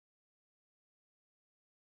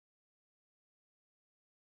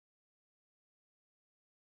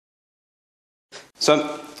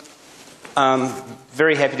So,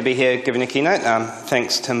 very happy to be here giving a keynote.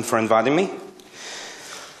 Thanks, Tim, for inviting me.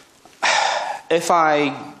 If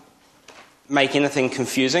I make anything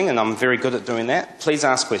confusing, and I'm very good at doing that, please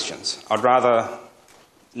ask questions. I'd rather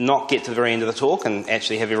not get to the very end of the talk and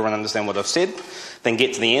actually have everyone understand what I've said than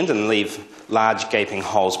get to the end and leave large gaping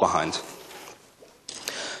holes behind.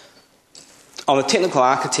 I'm a technical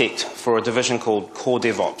architect for a division called Core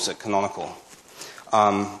DevOps at Canonical.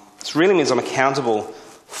 This really means I'm accountable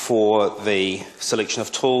for the selection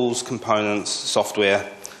of tools, components, software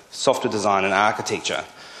design and architecture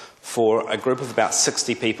for a group of about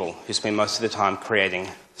 60 people who spend most of their time creating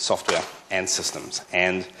software and systems.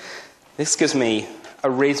 And this gives me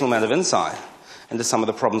a reasonable amount of insight into some of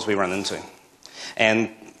the problems we run into.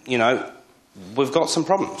 And, you know, we've got some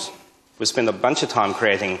problems. We spend a bunch of time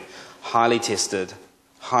creating highly tested,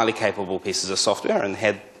 highly capable pieces of software and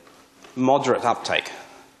had moderate uptake.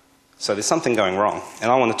 So there's something going wrong, and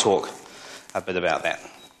I want to talk a bit about that.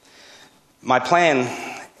 My plan,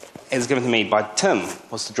 as given to me by Tim,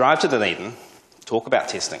 was to drive to Dunedin, talk about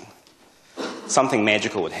testing. Something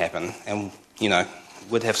magical would happen, and, you know,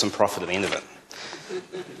 we'd have some profit at the end of it.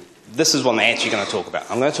 This is what I'm actually going to talk about.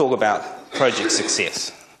 I'm going to talk about project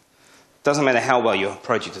success. Doesn't matter how well your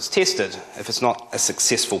project is tested if it's not a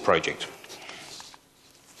successful project.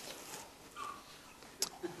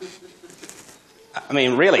 I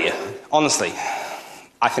mean, really, honestly,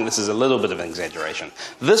 I think this is a little bit of an exaggeration.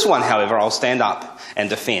 This one, however, I'll stand up and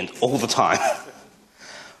defend all the time.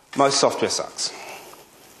 Most software sucks.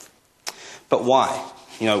 But why?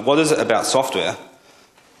 You know, what is it about software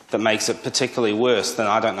that makes it particularly worse than,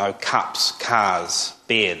 I don't know, cups, cars,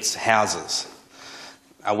 beds, houses?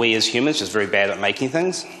 Are we as humans just very bad at making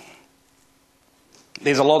things?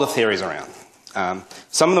 There's a lot of theories around.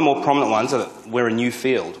 Some of the more prominent ones are that we're a new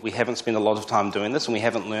field. We haven't spent a lot of time doing this and we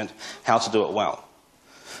haven't learned how to do it well.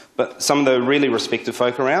 But some of the really respected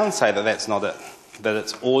folk around say that that's not it, that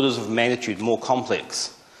it's orders of magnitude more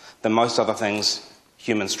complex than most other things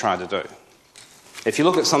humans try to do. If you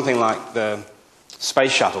look at something like the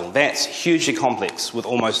space shuttle, that's hugely complex with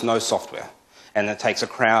almost no software. And it takes a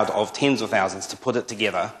crowd of tens of thousands to put it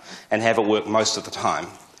together and have it work most of the time.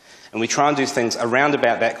 And we try and do things around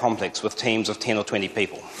about that complex with teams of 10 or 20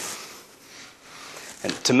 people.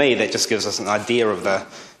 And to me, that just gives us an idea of the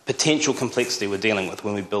potential complexity we're dealing with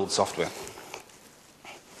when we build software.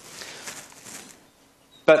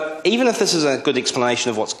 But even if this is a good explanation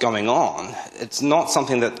of what's going on, it's not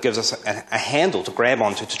something that gives us a handle to grab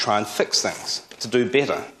onto to try and fix things, to do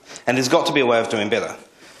better. And there's got to be a way of doing better.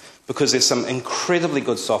 Because there's some incredibly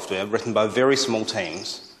good software written by very small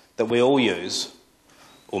teams that we all use,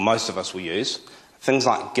 or most of us will use. Things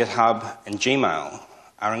like GitHub and Gmail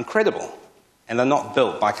are incredible, and they're not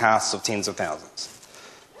built by casts of tens of thousands.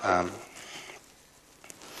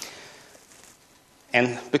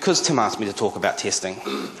 And because Tim asked me to talk about testing,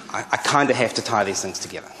 I kind of have to tie these things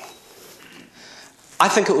together. I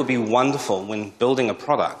think it would be wonderful when building a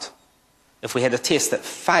product if we had a test that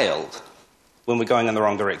failed when we're going in the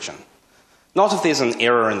wrong direction. Not if there's an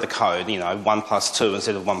error in the code, you know, 1 + 2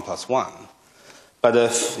 instead of 1 + 1. But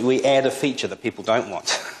if we add a feature that people don't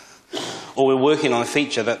want, or we're working on a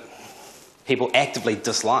feature that people actively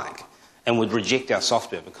dislike and would reject our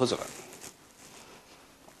software because of it.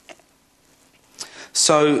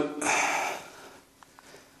 So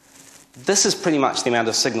this is pretty much the amount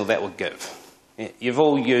of signal that would give. You've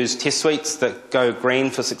all used test suites that go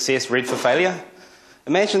green for success, red for failure.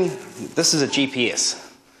 Imagine this is a GPS.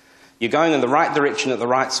 You're going in the right direction at the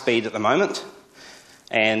right speed at the moment,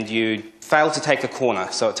 and you fail to take a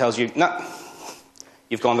corner, so it tells you, no,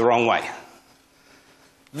 you've gone the wrong way.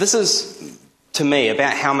 This is, to me,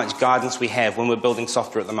 about how much guidance we have when we're building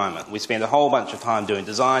software at the moment. We spend a whole bunch of time doing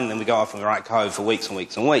design, and then we go off and write code for weeks and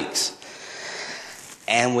weeks and weeks.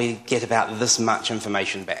 And we get about this much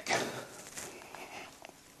information back.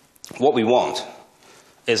 What we want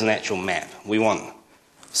is an actual map. We want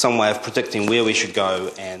some way of predicting where we should go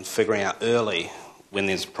and figuring out early when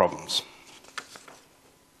there's problems.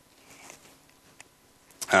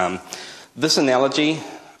 This analogy,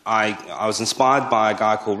 I was inspired by a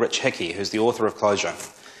guy called Rich Hickey, who's the author of Closure.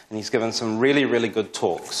 And he's given some really, really good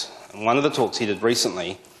talks. And one of the talks he did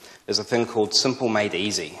recently is a thing called Simple Made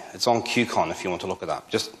Easy. It's on QCon if you want to look it up.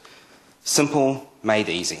 Just Simple Made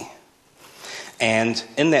Easy. And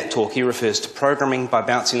in that talk, he refers to programming by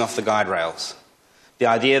bouncing off the guide rails. The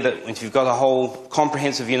idea that if you've got a whole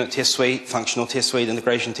comprehensive unit test suite, functional test suite,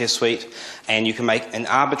 integration test suite, and you can make an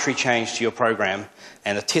arbitrary change to your program,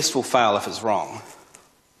 and a test will fail if it's wrong.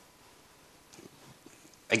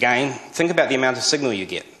 Again, think about the amount of signal you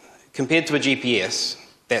get. Compared to a GPS,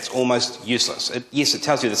 That's almost useless. Yes, it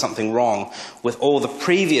tells you there's something wrong with all the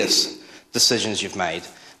previous decisions you've made,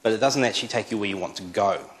 but it doesn't actually take you where you want to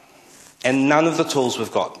go. And none of the tools we've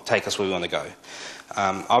got take us where we want to go.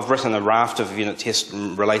 I've written a raft of unit test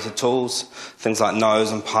related tools, things like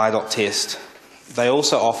nose and py.test. They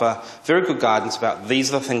also offer very good guidance about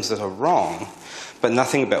these are the things that are wrong, but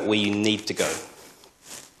nothing about where you need to go.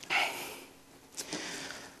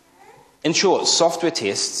 In short, software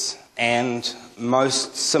tests and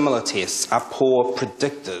most similar tests are poor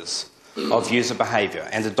predictors of user behavior,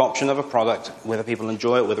 and adoption of a product, whether people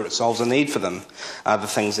enjoy it, whether it solves a need for them, are the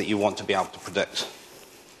things that you want to be able to predict.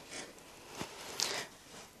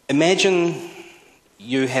 Imagine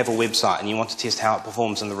you have a website and you want to test how it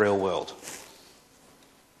performs in the real world.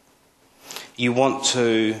 You want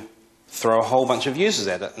to throw a whole bunch of users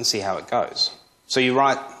at it and see how it goes. So you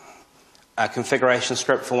write a configuration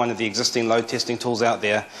script for one of the existing load testing tools out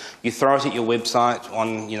there. You throw it at your website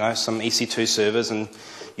on, some EC2 servers, and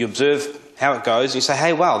you observe how it goes. You say,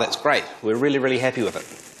 hey, wow, that's great. We're really, really happy with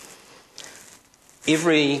it.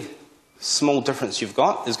 Every small difference you've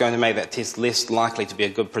got is going to make that test less likely to be a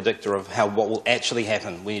good predictor of what will actually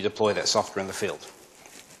happen when you deploy that software in the field.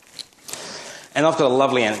 And I've got a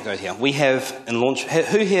lovely anecdote here. We have in Launch...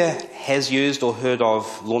 Who here has used or heard of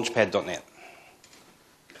Launchpad.net?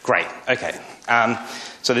 Great, okay.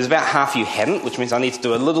 So there's about half you hadn't, which means I need to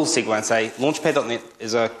do a little segue and say Launchpad.net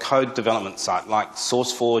is a code development site like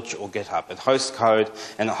SourceForge or GitHub. It hosts code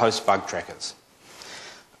and it hosts bug trackers.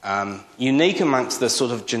 Unique amongst the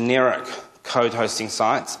sort of generic code hosting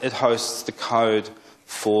sites, it hosts the code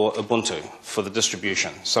for Ubuntu, for the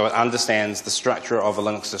distribution. So it understands the structure of a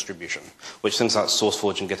Linux distribution, which things like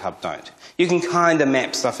SourceForge and GitHub don't. You can kind of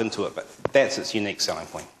map stuff into it, but that's its unique selling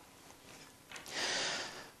point.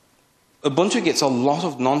 Ubuntu gets a lot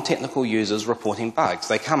of non-technical users reporting bugs.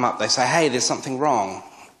 They come up, they say, hey, there's something wrong,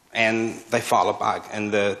 and they file a bug.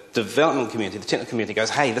 And the development community, the technical community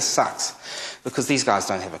goes, hey, this sucks, because these guys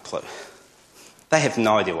don't have a clue. They have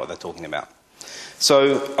no idea what they're talking about.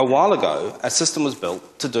 So a while ago, a system was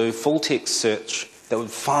built to do full-text search that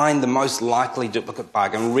would find the most likely duplicate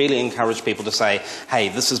bug and really encourage people to say, hey,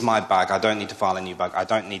 this is my bug, I don't need to file a new bug, I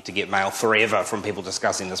don't need to get mail forever from people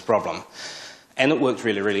discussing this problem. And it worked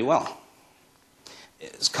really, really well.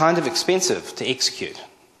 It's kind of expensive to execute.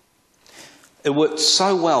 It worked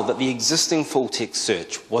so well that the existing full-text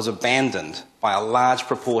search was abandoned by a large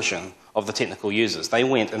proportion of the technical users. They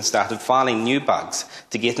went and started filing new bugs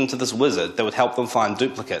to get into this wizard that would help them find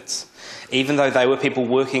duplicates, even though they were people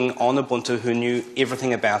working on Ubuntu who knew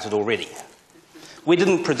everything about it already. We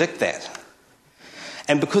didn't predict that.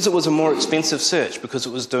 And because it was a more expensive search, because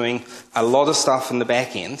it was doing a lot of stuff in the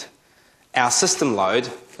back end, our system load,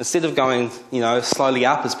 instead of going slowly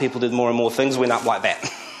up as people did more and more things, went up like that.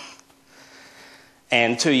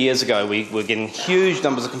 And 2 years ago, we were getting huge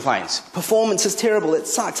numbers of complaints. Performance is terrible, it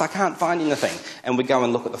sucks, I can't find anything. And we'd go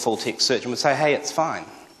and look at the full text search and we'd say, hey, it's fine.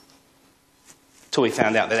 Till we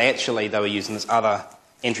found out that actually they were using this other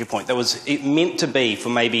entry point that was meant to be for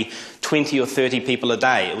maybe 20 or 30 people a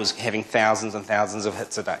day. It was having thousands and thousands of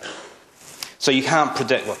hits a day. So you can't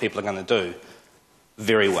predict what people are going to do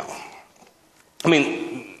very well. I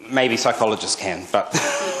mean, maybe psychologists can, but...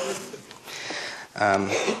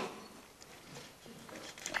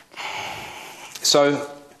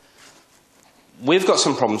 So, we've got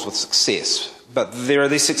some problems with success, but there are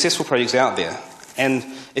these successful projects out there. And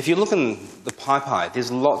if you look in the PyPy,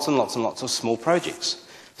 there's lots and lots and lots of small projects,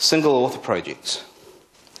 single author projects.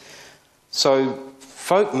 So,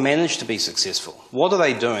 folk manage to be successful. What are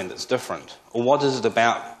they doing that's different? Or what is it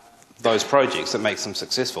about those projects that makes them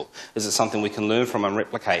successful? Is it something we can learn from and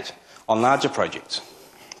replicate on larger projects?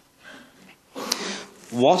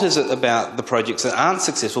 What is it about the projects that aren't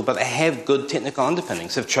successful but they have good technical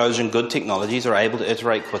underpinnings, have chosen good technologies, are able to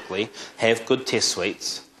iterate quickly, have good test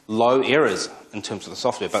suites, low errors in terms of the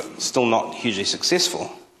software, but still not hugely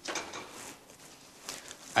successful?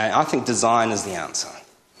 And I think design is the answer.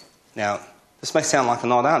 Now, this may sound like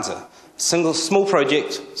an odd answer. Small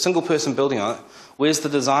project, single person building on it, where's the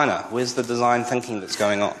designer? Where's the design thinking that's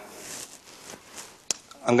going on?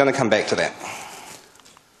 I'm going to come back to that.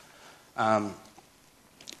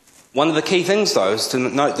 One of the key things, though, is to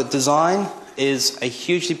note that design is a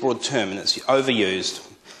hugely broad term and it's overused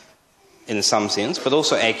in some sense, but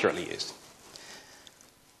also accurately used.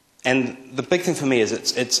 And the big thing for me is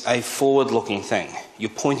it's a forward-looking thing.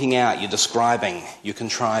 You're pointing out, you're describing, you're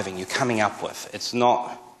contriving, you're coming up with. It's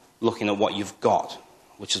not looking at what you've got,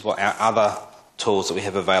 which is what our other tools that we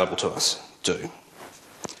have available to us do.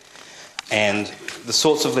 And the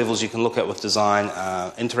sorts of levels you can look at with design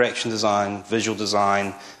are interaction design, visual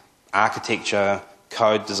design, architecture,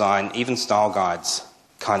 code design, even style guides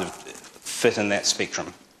kind of fit in that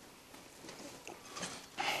spectrum.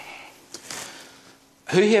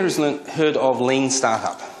 Who here has heard of lean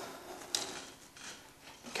startup?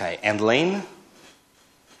 Okay, and lean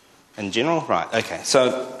in general? Right, okay.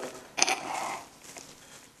 So,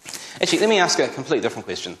 actually, let me ask a completely different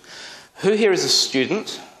question. Who here is a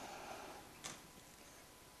student?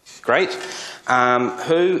 Great.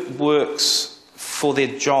 Who works for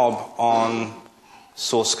their job on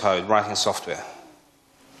source code, writing software?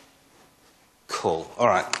 Cool, all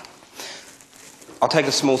right. I'll take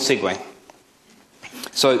a small segue.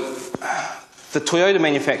 So, the Toyota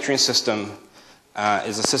manufacturing system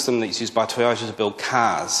is a system that's used by Toyota to build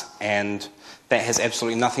cars, and that has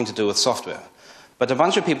absolutely nothing to do with software. But a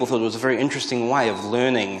bunch of people thought it was a very interesting way of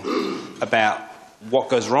learning about what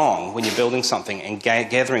goes wrong when you're building something and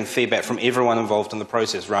gathering feedback from everyone involved in the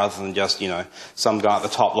process rather than just, some guy at the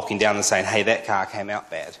top looking down and saying, hey, that car came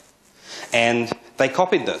out bad. And they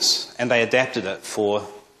copied this and they adapted it for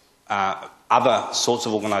other sorts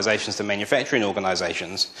of organizations to manufacturing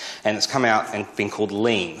organizations, and it's come out and been called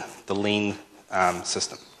Lean, the Lean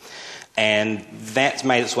system. And that's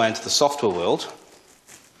made its way into the software world,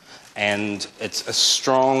 and it's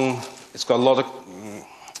got a lot of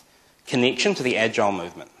connection to the Agile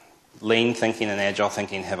movement. Lean thinking and Agile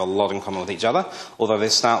thinking have a lot in common with each other, although they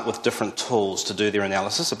start with different tools to do their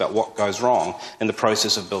analysis about what goes wrong in the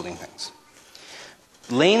process of building things.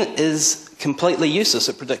 Lean is completely useless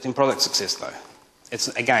at predicting product success, though. It's,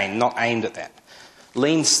 again, not aimed at that.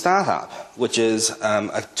 Lean Startup, which is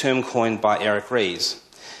a term coined by Eric Ries,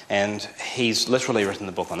 and he's literally written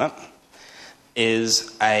the book on it,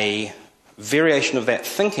 is a variation of that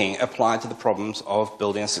thinking applied to the problems of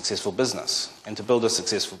building a successful business. And to build a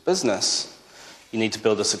successful business, you need to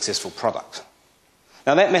build a successful product.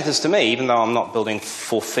 Now that matters to me, even though I'm not building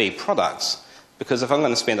for-fee products, because if I'm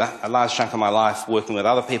going to spend a large chunk of my life working with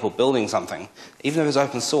other people building something, even if it's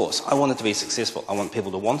open source, I want it to be successful. I want people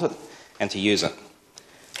to want it and to use it.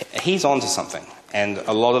 He's onto something, and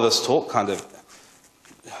a lot of this talk kind of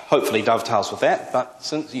hopefully dovetails with that, but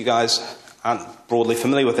since you guys aren't broadly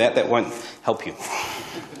familiar with that, that won't help you.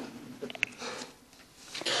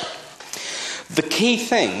 The key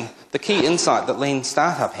thing, the key insight that Lean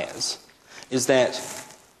Startup has is that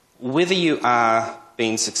whether you are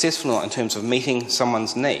being successful or not in terms of meeting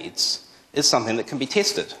someone's needs is something that can be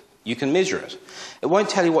tested. You can measure it. It won't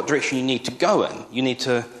tell you what direction you need to go in. You need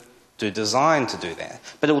to do design to do that.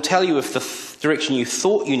 But it will tell you if the direction you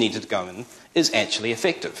thought you needed to go in is actually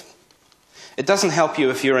effective. It doesn't help you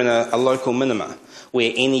if you're in a local minima,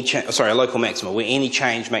 where a local maxima, where any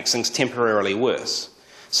change makes things temporarily worse.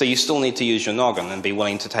 So you still need to use your noggin and be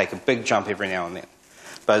willing to take a big jump every now and then.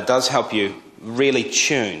 But it does help you really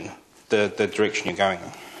tune the direction you're going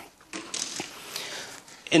in.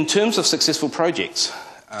 In terms of successful projects,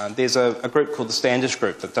 there's a group called the Standards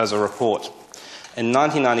Group that does a report. In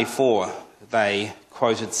 1994, they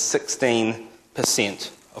quoted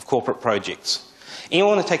 16% of corporate projects.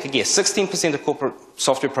 Anyone want to take a guess? 16% of corporate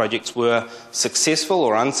software projects were successful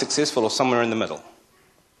or unsuccessful or somewhere in the middle?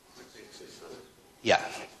 Yeah,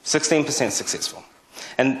 16% successful.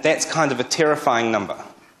 And that's kind of a terrifying number.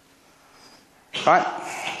 Right?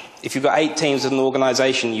 If you've got 8 teams in an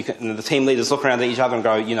organization, and the team leaders look around at each other and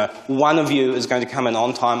go, one of you is going to come in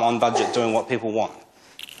on time, on budget, doing what people want.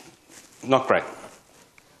 Not great.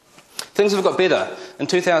 Things have got better. In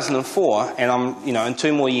 2004, and in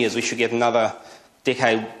 2 more years we should get another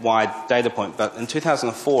decade-wide data point, but in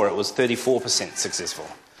 2004 it was 34% successful.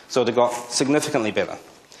 So it got significantly better.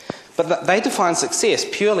 But they define success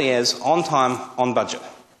purely as on time, on budget.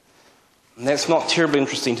 And that's not terribly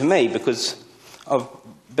interesting to me because I've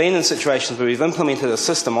been in situations where we've implemented a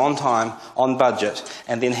system on time, on budget,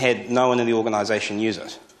 and then had no one in the organization use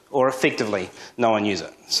it. Or effectively, no one use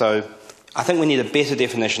it. So I think we need a better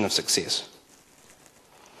definition of success.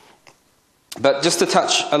 But just to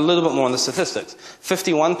touch a little bit more on the statistics,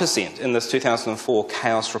 51% in this 2004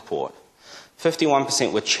 chaos report,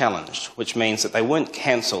 51% were challenged, which means that they weren't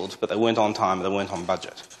cancelled, but they weren't on time, they weren't on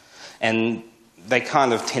budget. And they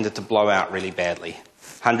kind of tended to blow out really badly.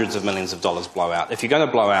 Hundreds of millions of dollars blow out. If you're going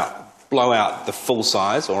to blow out the full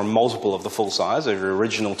size or a multiple of the full size of your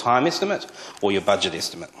original time estimate or your budget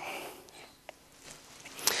estimate.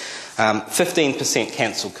 15%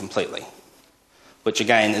 cancelled completely, which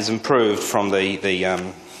again is improved from the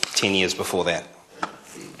 10 years before that.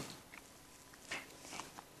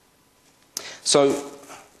 So,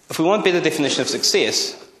 if we want a better definition of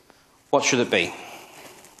success, what should it be?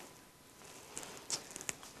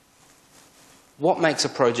 What makes a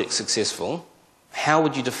project successful? How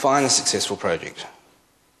would you define a successful project? What makes a project successful? How would you define a successful project? What makes a project successful? How would you define a successful project? What makes a project successful? How would you define a successful project? What makes a project successful? How would you define a successful project?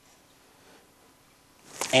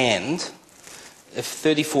 And if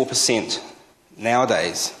 34%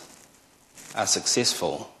 nowadays are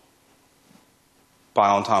successful by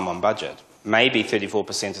on time, on budget, maybe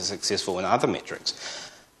 34% are successful in other metrics.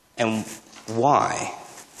 And why?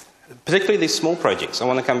 Particularly these small projects. I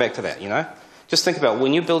want to come back to that, you know. Just think about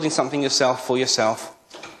when you're building something yourself for yourself,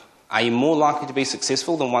 are you more likely to be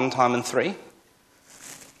successful than 1 time in 3?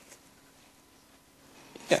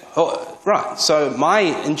 Yeah. Oh, right. So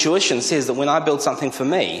my intuition says that when I build something for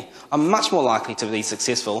me, I'm much more likely to be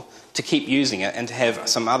successful, to keep using it, and to have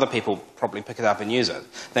some other people probably pick it up and use it,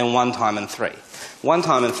 than 1 time in 3. 1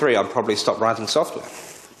 time in 3, I'd probably stop writing software.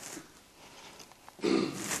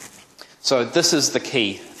 So this is the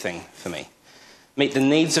key thing for me. Meet the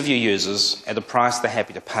needs of your users at a price they're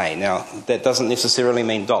happy to pay. Now, that doesn't necessarily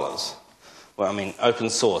mean dollars. Well, I mean, open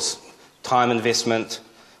source, time investment,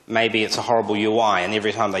 maybe it's a horrible UI, and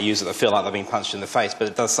every time they use it, they feel like they're being punched in the face, but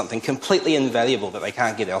it does something completely invaluable that they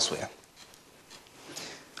can't get elsewhere.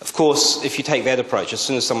 Of course, if you take that approach, as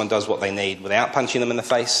soon as someone does what they need without punching them in the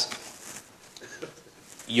face,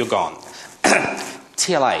 you're gone.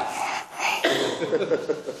 TLA.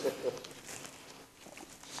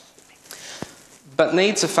 But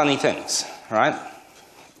needs are funny things, right?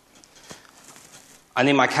 I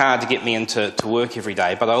need my car to get me into work every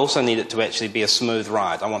day, but I also need it to actually be a smooth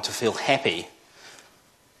ride. I want to feel happy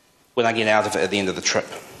when I get out of it at the end of the trip.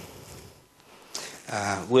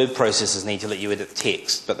 Word processors need to let you edit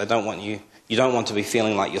text, but they don't want you don't want to be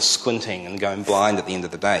feeling like you're squinting and going blind at the end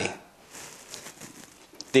of the day.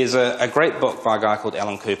 There's a great book by a guy called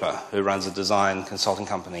Alan Cooper, who runs a design consulting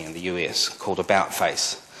company in the US called About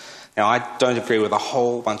Face. Now, I don't agree with a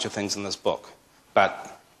whole bunch of things in this book,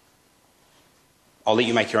 but I'll let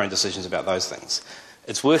you make your own decisions about those things.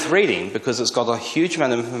 It's worth reading because it's got a huge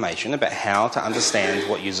amount of information about how to understand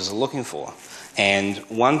what users are looking for. And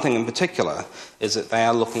one thing in particular is that they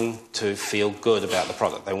are looking to feel good about the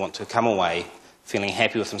product. They want to come away feeling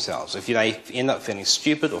happy with themselves. If they end up feeling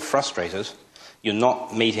stupid or frustrated, you're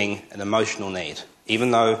not meeting an emotional need,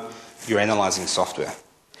 even though you're analysing software.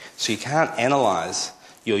 So you can't analyse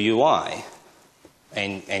your UI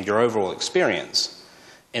and your overall experience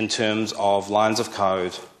in terms of lines of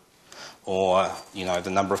code or, you know,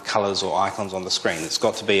 the number of colours or icons on the screen. It's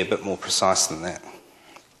got to be a bit more precise than that.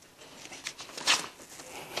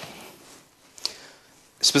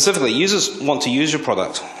 Specifically, users want to use your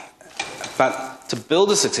product, but to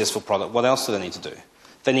build a successful product, what else do they need to do?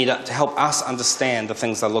 They need to help us understand the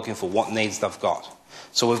things they're looking for, what needs they've got.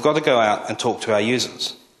 So we've got to go out and talk to our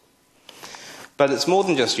users. But it's more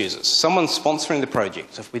than just users. Someone's sponsoring the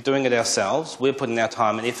project. If we're doing it ourselves, we're putting our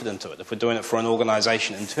time and effort into it. If we're doing it for an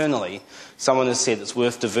organisation internally, someone has said it's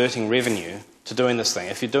worth diverting revenue to doing this thing.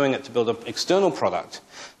 If you're doing it to build an external product,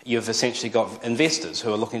 you've essentially got investors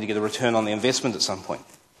who are looking to get a return on the investment at some point.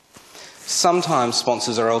 Sometimes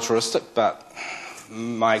sponsors are altruistic, but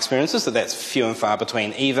my experience is that that's few and far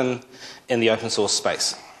between, even in the open source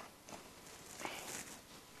space.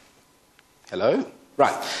 Hello?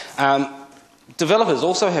 Right. Developers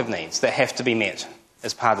also have needs that have to be met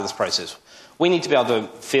as part of this process. We need to be able to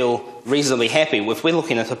feel reasonably happy. If we're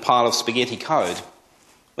looking at a pile of spaghetti code,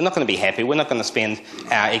 we're not going to be happy. We're not going to spend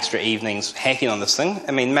our extra evenings hacking on this thing.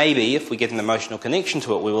 I mean, maybe if we get an emotional connection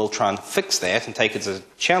to it, we will try and fix that and take it as a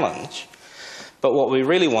challenge. But what we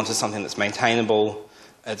really want is something that's maintainable,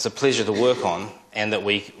 it's a pleasure to work on, and that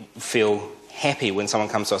we feel happy when someone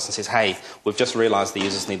comes to us and says, hey, we've just realised the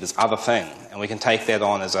users need this other thing, and we can take that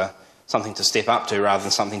on as something to step up to rather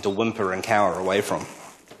than something to whimper and cower away from.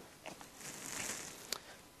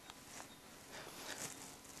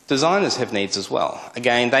 Designers have needs as well.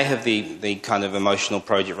 Again, they have the kind of emotional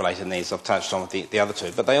project-related needs I've touched on with the other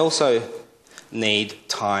two, but they also need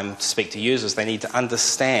time to speak to users. They need to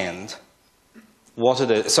understand what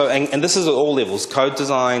it is. So, and this is at all levels: code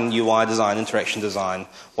design, UI design, interaction design,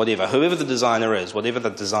 whatever. Whoever the designer is, whatever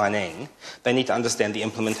they're designing, they need to understand the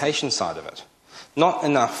implementation side of it. Not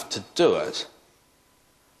enough to do it,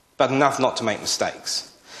 but enough not to make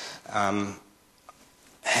mistakes.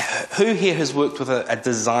 Who here has worked with a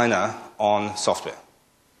designer on software?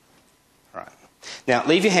 Right. Now,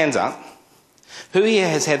 leave your hands up. Who here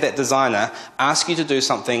has had that designer ask you to do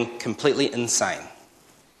something completely insane?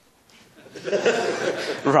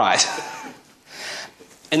 Right.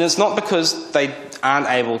 And it's not because they aren't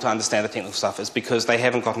able to understand the technical stuff, it's because they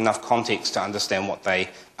haven't got enough context to understand what they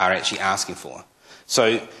are actually asking for.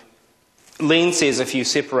 So Lean says if you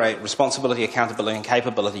separate responsibility, accountability and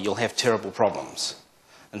capability, you'll have terrible problems.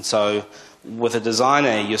 And so with a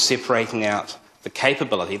designer, you're separating out the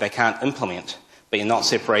capability they can't implement, but you're not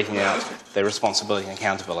separating out their responsibility and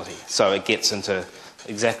accountability. So it gets into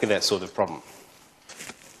exactly that sort of problem.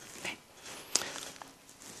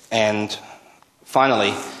 And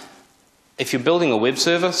finally, if you're building a web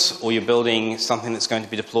service or you're building something that's going to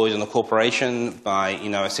be deployed in a corporation by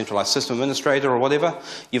a centralized system administrator or whatever,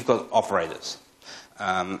 you've got operators.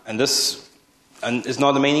 And this is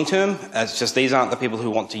not a meaning term. It's just these aren't the people who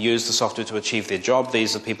want to use the software to achieve their job.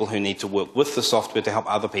 These are people who need to work with the software to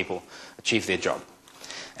help other people achieve their job.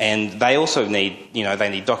 And they also need, they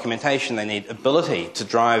need documentation, they need ability to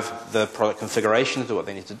drive the product configuration to do what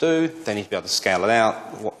they need to do, they need to be able to scale it out,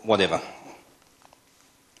 whatever.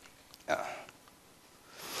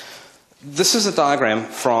 This is a diagram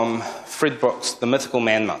from Fred Brooks' The Mythical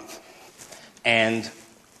Man Month. And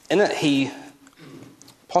in it he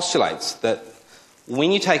postulates that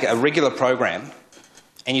when you take a regular program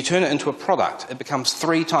and you turn it into a product, it becomes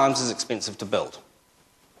 3 times as expensive to build.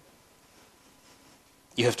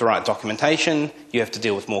 You have to write documentation, you have to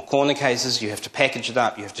deal with more corner cases, you have to package it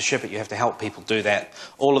up, you have to ship it, you have to help people do that,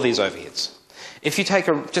 all of these overheads. If you take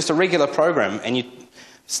just a regular program and you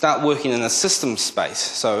start working in a system space,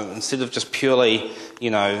 so instead of just purely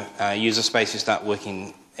user space, you start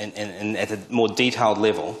working at a more detailed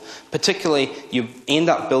level, particularly you end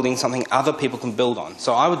up building something other people can build on.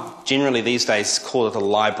 So I would generally these days call it a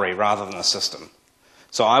library rather than a system.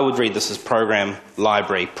 So I would read this as program,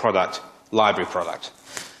 library, product, library, product.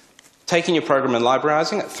 Taking your program and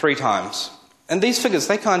librarizing it 3 times. And these figures,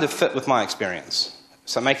 they kind of fit with my experience.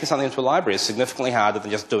 So making something into a library is significantly harder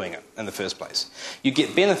than just doing it in the first place. You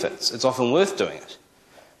get benefits. It's often worth doing it.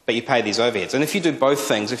 But you pay these overheads. And if you do both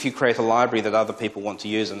things, if you create a library that other people want to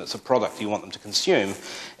use and it's a product you want them to consume,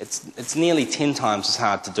 it's nearly 10 times as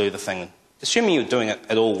hard to do the thing, assuming you're doing it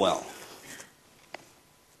at all well.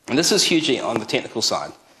 And this is hugely on the technical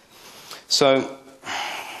side. So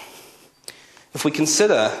if we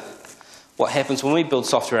consider what happens when we build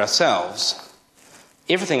software ourselves,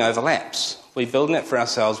 everything overlaps. We're building it for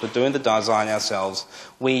ourselves, we're doing the design ourselves,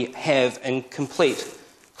 we have in complete,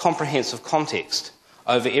 comprehensive context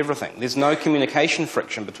over everything. There's no communication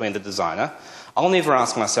friction between the designer. I'll never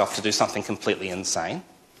ask myself to do something completely insane.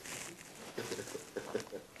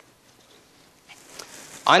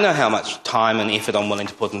 I know how much time and effort I'm willing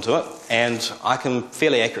to put into it, and I can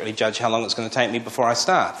fairly accurately judge how long it's going to take me before I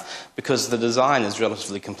start, because the design is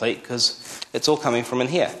relatively complete, because it's all coming from in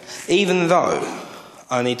here, even though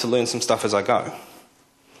I need to learn some stuff as I go.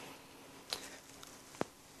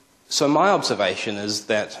 So my observation is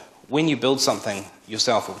that when you build something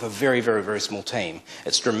yourself with a very, very, very small team,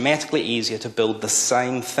 it's dramatically easier to build the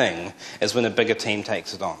same thing as when a bigger team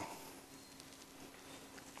takes it on.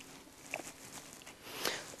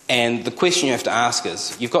 And the question you have to ask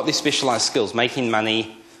is, you've got these specialized skills, making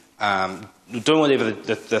money, doing whatever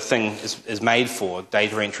the thing is made for,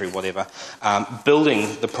 data entry, whatever,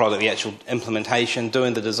 building the product, the actual implementation,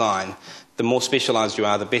 doing the design. The more specialized you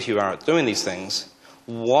are, the better you are at doing these things.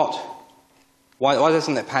 Why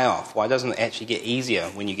doesn't that pay off? Why doesn't it actually get easier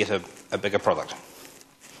when you get a bigger product?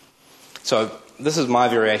 So this is my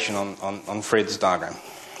variation on Fred's diagram.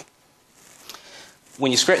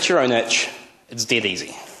 When you scratch your own itch, it's dead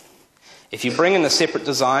easy. If you bring in a separate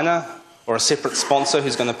designer or a separate sponsor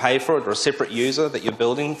who's going to pay for it, or a separate user that you're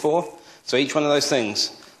building for, so each one of those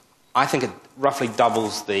things, I think it roughly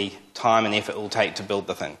doubles the time and effort it will take to build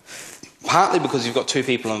the thing. Partly because you've got 2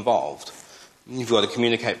 people involved. You've got to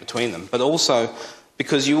communicate between them, but also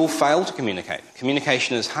because you will fail to communicate.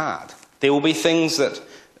 Communication is hard. There will be things that,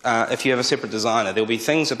 if you have a separate designer, there will be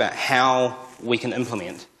things about how we can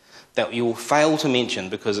implement that you will fail to mention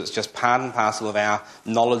because it's just part and parcel of our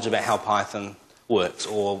knowledge about how Python works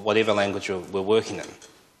or whatever language we're working in.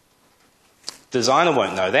 Designer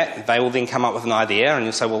won't know that. They will then come up with an idea and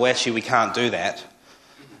you'll say, well, actually, we can't do that.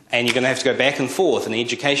 And you're going to have to go back and forth in the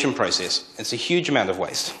education process. It's a huge amount of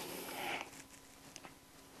waste.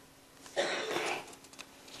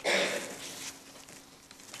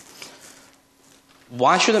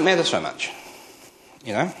 Why should it matter so much?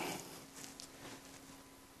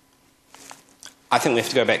 I think we have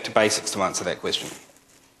to go back to basics to answer that question.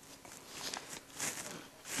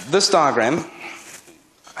 This diagram,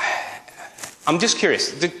 I'm just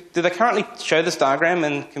curious, do they currently show this diagram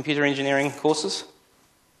in computer engineering courses?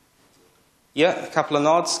 Yeah, a couple of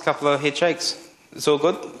nods, a couple of head shakes. It's all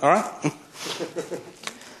good? All right?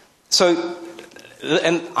 So,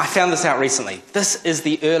 and I found this out recently. This is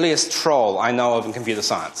the earliest troll I know of in computer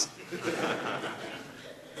science.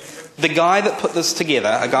 The guy that put this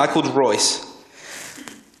together, a guy called Royce,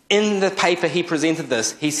 in the paper he presented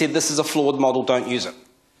this, he said, this is a flawed model, don't use it.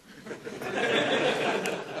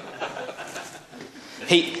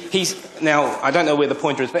 Now, I don't know where the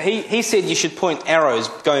pointer is, but he said you should point arrows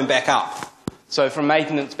going back up. So from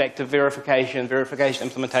maintenance back to verification, verification,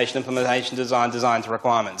 implementation, implementation, design, design to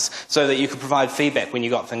requirements, so that you could provide feedback when you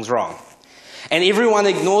got things wrong. And everyone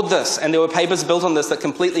ignored this, and there were papers built on this that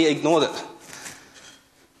completely ignored it.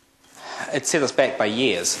 It set us back by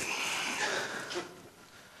years.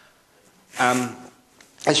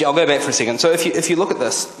 Actually, I'll go back for a second. So if you look at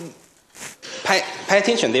this, pay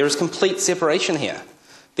attention, there is complete separation here.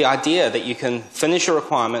 The idea that you can finish your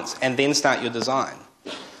requirements and then start your design.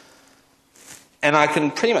 And I can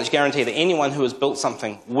pretty much guarantee that anyone who has built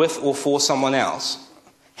something with or for someone else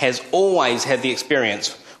has always had the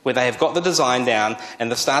experience where they have got the design down and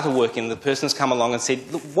they've started working, the person's come along and said,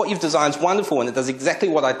 look, what you've designed is wonderful and it does exactly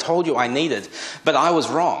what I told you I needed, but I was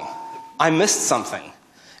wrong. I missed something.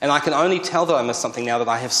 And I can only tell that I missed something now that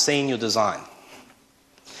I have seen your design.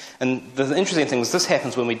 And the interesting thing is this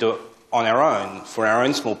happens when we do it on our own, for our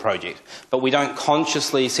own small project, but we don't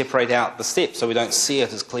consciously separate out the steps, so we don't see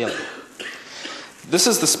it as clearly. This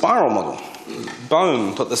is the spiral model.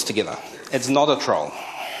 Bohm put this together. It's not a troll.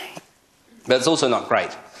 But it's also not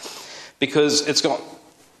great, because it's got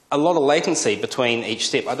a lot of latency between each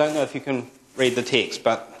step. I don't know if you can read the text,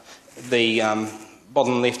 but the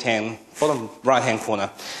bottom right-hand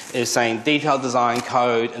corner is saying detailed design,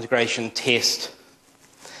 code, integration, test,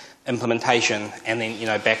 implementation, and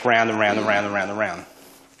then back round and round and round and round and round.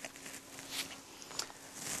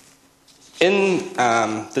 In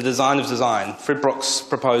the design of design, Fred Brooks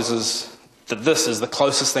proposes that this is the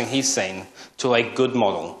closest thing he's seen to a good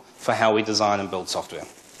model for how we design and build software.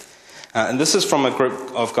 And this is from a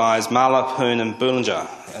group of guys, Mahler, Poon, and Boulanger,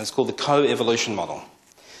 and it's called the co-evolution model.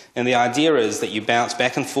 And the idea is that you bounce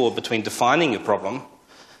back and forward between defining your problem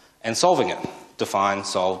and solving it. Define,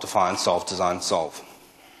 solve, design, solve.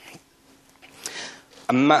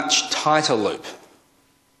 A much tighter loop.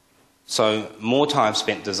 So more time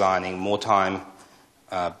spent designing, more time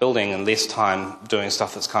building, and less time doing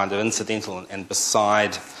stuff that's kind of incidental and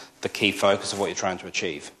beside the key focus of what you're trying to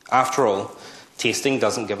achieve. After all, testing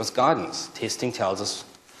doesn't give us guidance. Testing tells us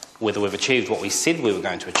whether we've achieved what we said we were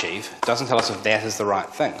going to achieve. It doesn't tell us if that is the right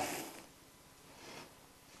thing.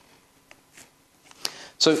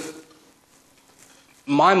 So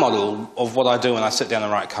my model of what I do when I sit down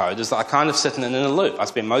and write code is that I kind of sit in an inner loop. I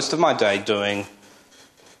spend most of my day doing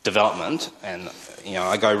development, and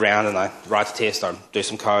I go around and I write a test, I do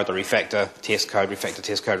some code, I refactor, test code, refactor,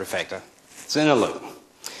 test code, refactor. It's in a loop.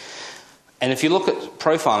 And if you look at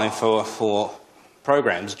profiling for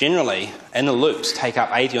programs, generally inner loops take up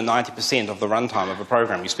 80 or 90% of the runtime of a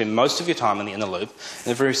program. You spend most of your time in the inner loop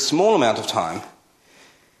and a very small amount of time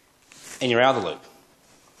in your outer loop.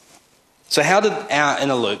 So how did our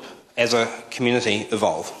inner loop as a community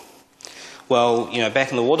evolve? Well, back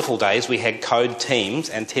in the waterfall days, we had code teams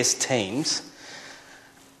and test teams,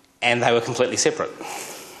 and they were completely separate.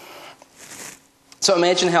 So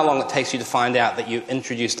imagine how long it takes you to find out that you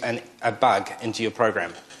introduced a bug into your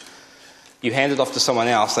program. You hand it off to someone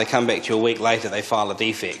else, they come back to you a week later, they file a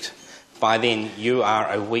defect. By then, you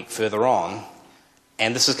are a week further on,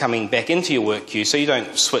 and this is coming back into your work queue, so you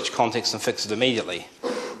don't switch context and fix it immediately.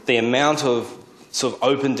 The amount of sort of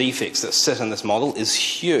open defects that sit in this model is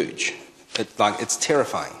huge. It's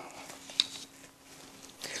terrifying.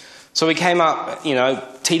 So we came up,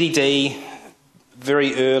 TDD,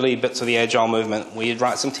 very early bits of the agile movement, where you'd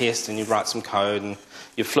write some tests and you'd write some code and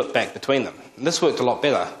you'd flip back between them. And this worked a lot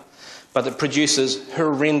better, but it produces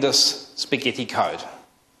horrendous spaghetti code.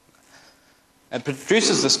 It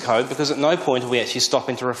produces this code because at no point are we actually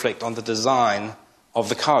stopping to reflect on the design of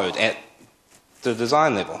the code at the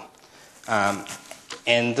design level.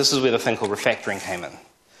 And this is where the thing called refactoring came in.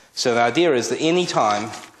 So the idea is that any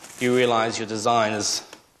time you realize your design is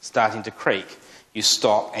starting to creak, you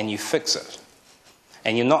stop and you fix it.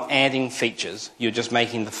 And you're not adding features, you're just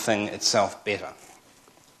making the thing itself better.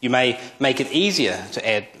 You may make it easier to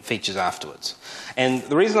add features afterwards. And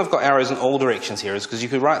the reason I've got arrows in all directions here is because you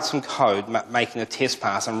could write some code making a test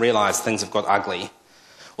pass and realize things have got ugly.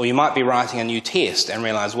 Or you might be writing a new test and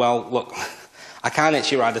realize, well, look, I can't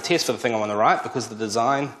actually write a test for the thing I want to write because the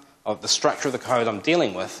design of the structure of the code I'm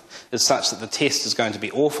dealing with is such that the test is going to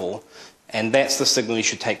be awful, and that's the signal you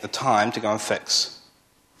should take the time to go and fix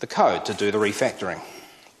the code, to do the refactoring.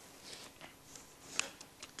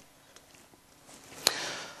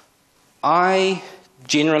 I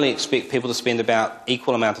generally expect people to spend about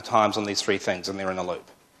equal amount of time on these three things and they're in a loop.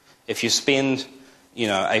 If you spend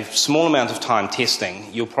a small amount of time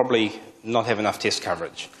testing, you'll probably not have enough test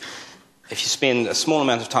coverage. If you spend a small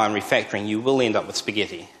amount of time refactoring, you will end up with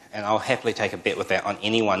spaghetti. And I'll happily take a bet with that on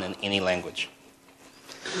anyone in any language.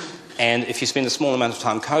 And if you spend a small amount of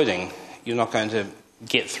time coding, you're not going to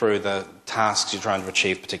get through the tasks you're trying to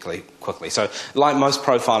achieve particularly quickly. So like most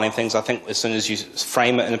profiling things, I think as soon as you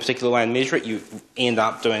frame it in a particular way and measure it, you end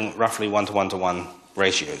up doing roughly 1-to-1-to-1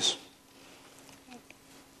 ratios.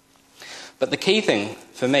 But the key thing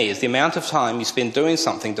for me is the amount of time you spend doing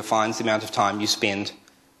something defines the amount of time you spend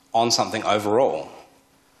on something overall.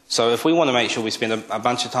 So if we want to make sure we spend a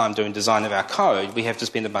bunch of time doing design of our code, we have to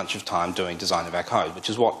spend a bunch of time doing design of our code, which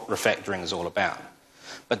is what refactoring is all about.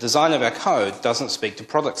 But design of our code doesn't speak to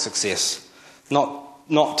product success,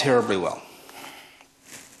 not terribly well.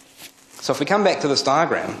 So if we come back to this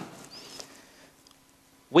diagram,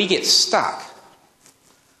 we get stuck.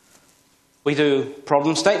 We do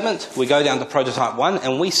problem statement, we go down to prototype 1,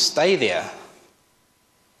 and we stay there.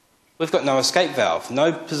 We've got no escape valve,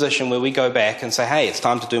 no position where we go back and say, hey, it's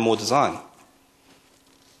time to do more design.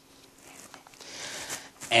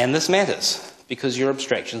 And this matters, because your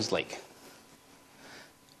abstractions leak.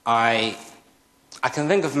 I can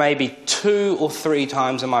think of maybe 2 or 3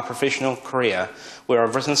 times in my professional career where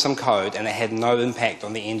I've written some code and it had no impact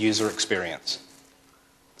on the end user experience.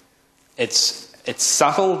 It's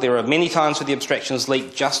subtle. There are many times where the abstractions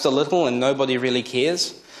leak just a little and nobody really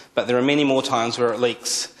cares, but there are many more times where it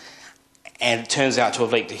leaks and it turns out to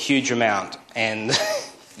have leaked a huge amount and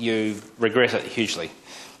you regret it hugely.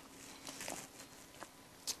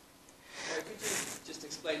 Could you just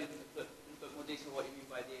explain in a bit more detail what you mean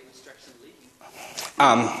by the abstraction leaking?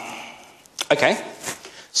 Okay,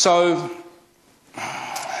 so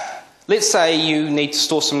let's say you need to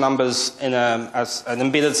store some numbers in an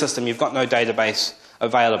embedded system. You've got no database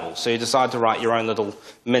available, so you decide to write your own little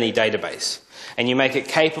mini database. And you make it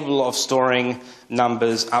capable of storing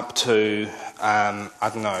numbers up to, I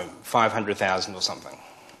don't know, 500,000 or something.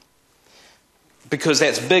 Because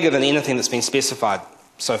that's bigger than anything that's been specified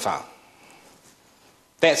so far.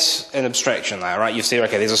 That's an abstraction layer, right? You see,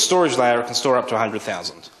 okay, there's a storage layer, it can store up to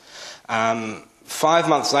 100,000. 5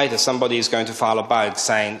 months later, somebody is going to file a bug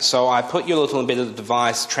saying, so I put your little embedded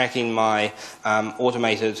device tracking my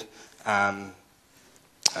automated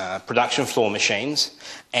production floor machines,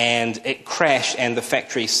 and it crashed and the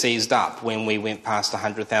factory seized up when we went past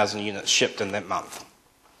 100,000 units shipped in that month.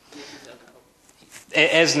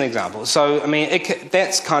 As an example. So, I mean,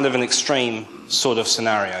 that's kind of an extreme sort of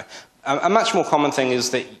scenario. A much more common thing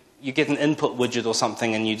is that you get an input widget or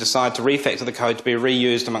something and you decide to refactor the code to be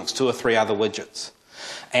reused amongst 2 or 3 other widgets.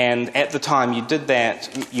 And at the time you did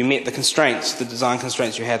that, you met the constraints, the design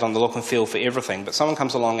constraints you had on the look and feel for everything, but someone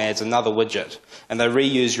comes along and adds another widget, and they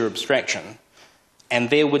reuse your abstraction, and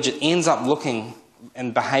their widget ends up looking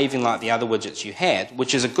and behaving like the other widgets you had,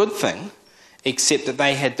 which is a good thing, except that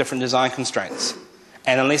they had different design constraints.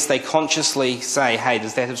 And unless they consciously say, hey,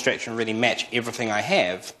 does that abstraction really match everything I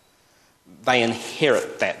have, they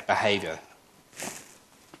inherit that behavior.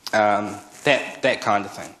 That kind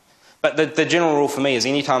of thing. But the general rule for me is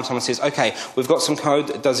anytime someone says, okay, we've got some code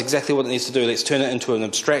that does exactly what it needs to do, let's turn it into an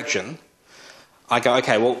abstraction, I go,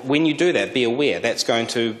 okay, well, when you do that, be aware that's going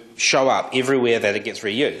to show up everywhere that it gets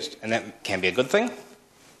reused. And that can be a good thing,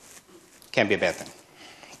 can be a bad thing.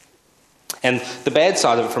 And the bad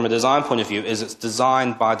side of it from a design point of view is it's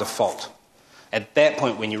designed by default. At that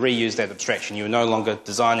point, when you reuse that abstraction, you're no longer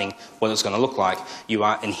designing what it's going to look like, you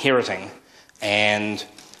are inheriting. And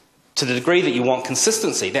to the degree that you want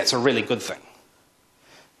consistency, that's a really good thing.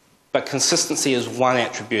 But consistency is one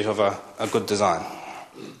attribute of a good design.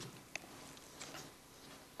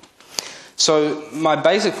 So my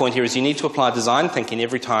basic point here is you need to apply design thinking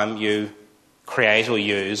every time you create or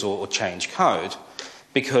use or change code,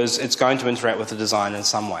 because it's going to interact with the design in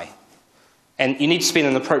some way. And you need to spend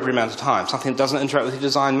an appropriate amount of time. Something that doesn't interact with your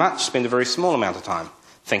design much, spend a very small amount of time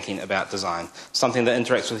thinking about design. Something that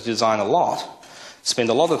interacts with your design a lot, spend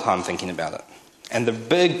a lot of time thinking about it. And the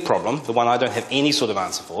big problem, the one I don't have any sort of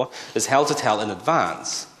answer for, is how to tell in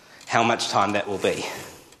advance how much time that will be.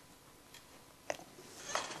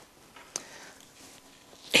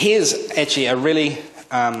 Here's actually a really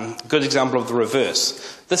good example of the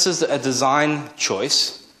reverse. This is a design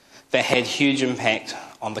choice that had huge impact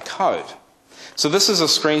on the code. So this is a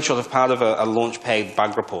screenshot of part of a Launchpad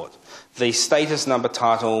bug report. The status number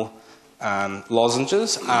title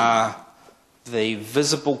lozenges are the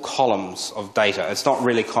visible columns of data. It's not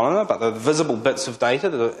really columnar, but the visible bits of data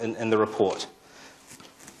that are in the report.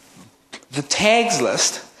 The tags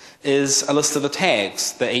list is a list of the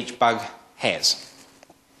tags that each bug has.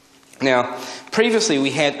 Now, previously we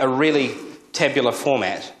had a really tabular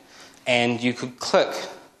format, and you could click,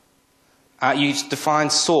 you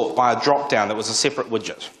defined sort by a drop-down that was a separate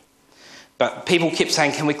widget. But people kept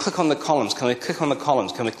saying, can we click on the columns? Can we click on the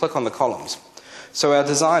columns? Can we click on the columns? So our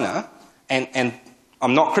designer, and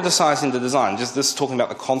I'm not criticizing the design, just this is talking about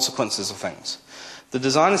the consequences of things. The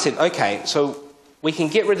designer said, okay, so we can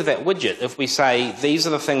get rid of that widget if we say these are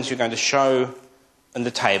the things you're going to show in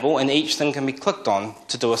the table, and each thing can be clicked on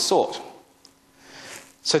to do a sort.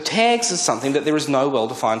 So tags is something that there is no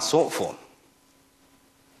well-defined sort for.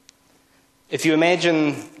 If you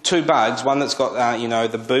imagine two bugs, one that's got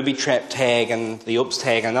the booby trap tag and the oops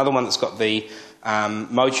tag, another one that's got the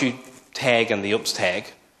mochu tag and the oops tag,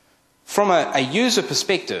 from a user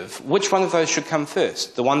perspective, which one of those should come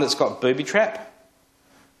first? The one that's got booby trap?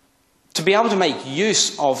 To be able to make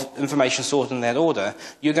use of information sorted in that order,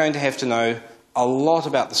 you're going to have to know a lot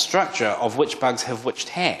about the structure of which bugs have which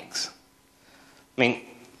tags. I mean,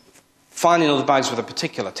 finding all the bugs with a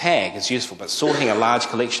particular tag is useful, but sorting a large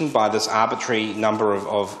collection by this arbitrary number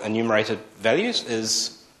of enumerated values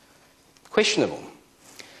is questionable.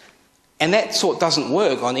 And that sort doesn't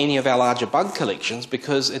work on any of our larger bug collections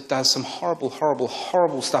because it does some horrible, horrible,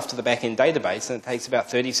 horrible stuff to the back-end database, and it takes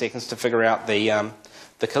about 30 seconds to figure out the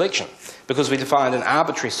collection, because we defined an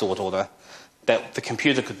arbitrary sort order that the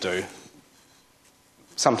computer could do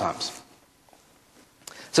sometimes.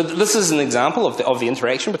 So this is an example of the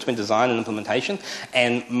interaction between design and implementation,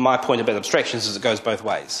 and my point about abstractions is it goes both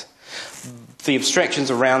ways. The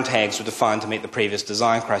abstractions around tags were defined to meet the previous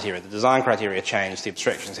design criteria. The design criteria changed, the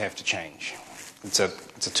abstractions have to change. It's a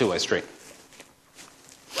two-way street.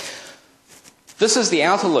 This is the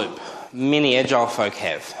outer loop many agile folk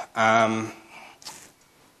have.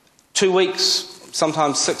 2 weeks,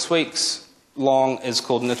 sometimes 6 weeks long is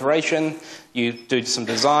called an iteration. You do some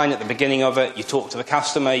design at the beginning of it, you talk to the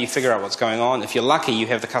customer, you figure out what's going on. If you're lucky, you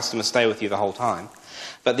have the customer stay with you the whole time.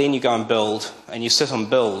 But then you go and build, and you sit on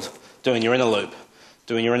build, doing your inner loop,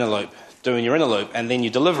 doing your inner loop, doing your inner loop, and then you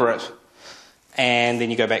deliver it, and then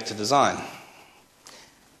you go back to design.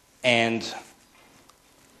 And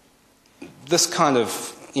this kind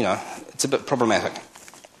of, it's a bit problematic.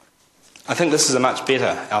 I think this is a much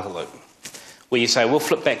better outer loop, where you say, we'll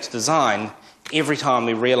flip back to design every time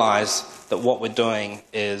we realise that what we're doing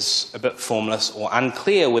is a bit formless or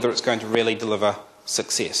unclear whether it's going to really deliver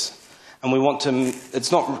success. And we want to,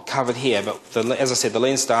 it's not covered here, but as I said, the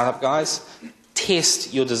lean startup guys,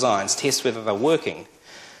 test your designs, test whether they're working.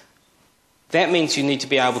 That means you need to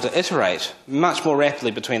be able to iterate much more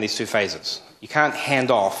rapidly between these two phases. You can't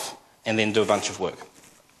hand off and then do a bunch of work.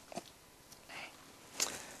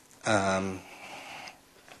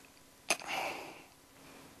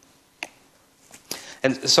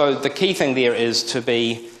 And so the key thing there is to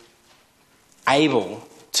be able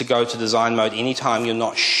to go to design mode anytime you're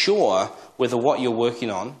not sure whether what you're working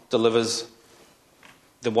on delivers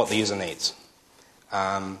what the user needs.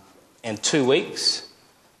 And 2 weeks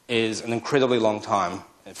is an incredibly long time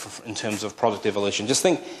in terms of product evolution. Just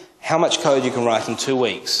think how much code you can write in 2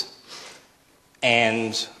 weeks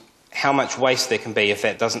and how much waste there can be if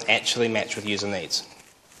that doesn't actually match with user needs.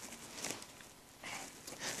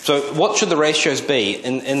 So what should the ratios be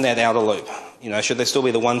in that outer loop? Should they still be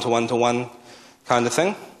the 1-to-1-to-1 kind of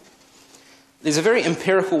thing? There's a very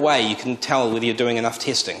empirical way you can tell whether you're doing enough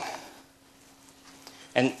testing.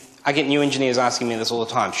 And I get new engineers asking me this all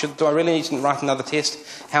the time. Do I really need to write another test?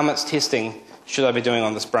 How much testing should I be doing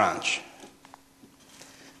on this branch?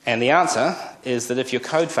 And the answer is that if your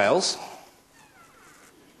code fails,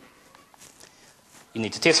 you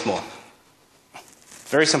need to test more.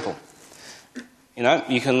 Very simple.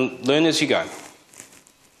 You can learn as you go.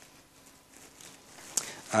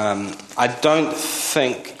 I don't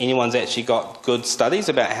think anyone's actually got good studies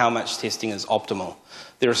about how much testing is optimal.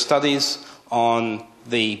 There are studies on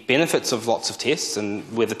the benefits of lots of tests and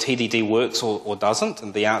whether TDD works or doesn't,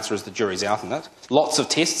 and the answer is the jury's out on it. Lots of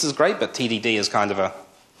tests is great, but TDD is kind of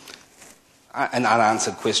an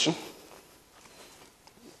unanswered question.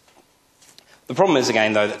 The problem is,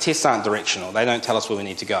 again, though, that tests aren't directional. They don't tell us where we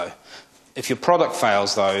need to go. If your product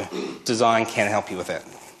fails, though, design can help you with that.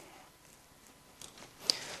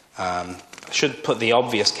 I should put the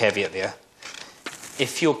obvious caveat there.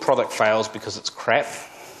 If your product fails because it's crap,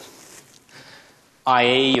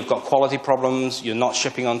 i.e. you've got quality problems, you're not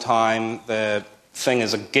shipping on time, the thing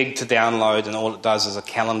is a gig to download and all it does is a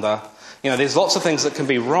calendar. There's lots of things that can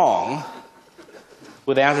be wrong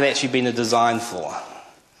without it actually being a design flaw.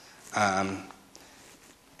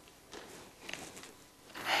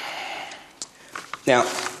 Now,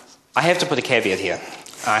 I have to put a caveat here.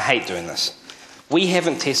 I hate doing this. We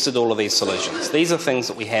haven't tested all of these solutions. These are things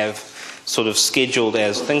that we have sort of scheduled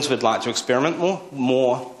as things we'd like to experiment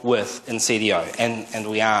more with in CDO, and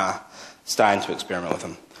we are starting to experiment with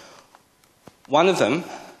them. One of them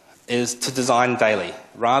is to design daily.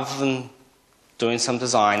 Rather than doing some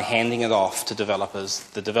design, handing it off to developers.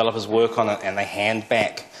 The developers work on it and they hand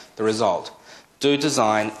back the result. Do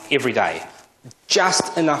design every day.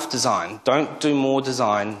 Just enough design. Don't do more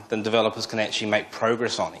design than developers can actually make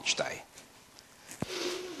progress on each day.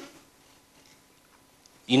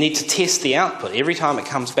 You need to test the output every time it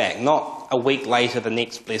comes back, not a week later the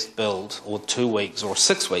next best build, or 2 weeks, or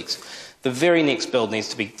 6 weeks. The very next build needs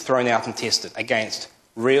to be thrown out and tested against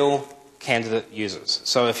real candidate users.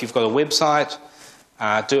 So if you've got a website,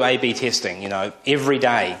 do A/B testing, every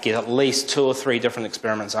day. Get at least 2 or 3 different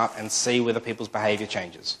experiments up and see whether people's behavior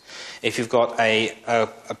changes. If you've got a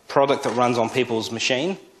product that runs on people's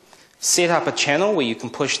machine, set up a channel where you can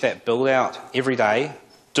push that build out every day.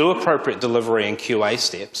 Do appropriate delivery and QA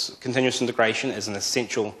steps. Continuous integration is an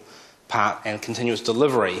essential part, and continuous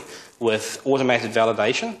delivery with automated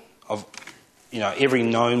validation of every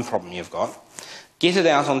known problem you've got. Get it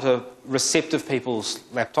out onto receptive people's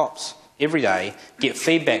laptops every day, get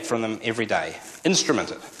feedback from them every day,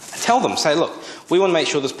 instrument it. Tell them, say, look, we want to make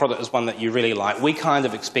sure this product is one that you really like. We kind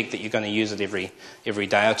of expect that you're going to use it every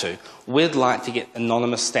day or two. We'd like to get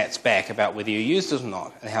anonymous stats back about whether you used it or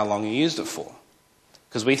not and how long you used it for.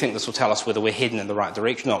 Because we think this will tell us whether we're heading in the right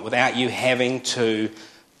direction or not without you having to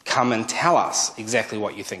come and tell us exactly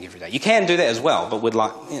what you think every day. You can do that as well, but we'd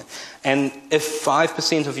like... And if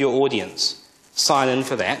 5% of your audience sign in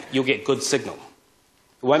for that, you'll get good signal.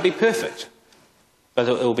 It won't be perfect, but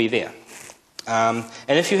it'll be there. And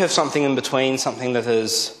if you have something in between, something that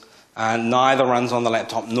is neither runs on the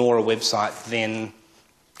laptop nor a website, then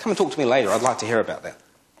come and talk to me later. I'd like to hear about that.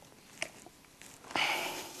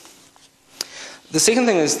 The second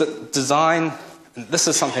thing is that design, and this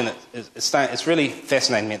is something that it's really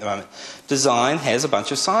fascinating me at the moment. Design has a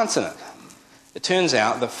bunch of science in it. It turns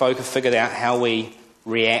out that folk have figured out how we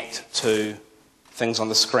react to things on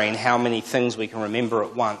the screen, how many things we can remember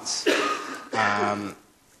at once,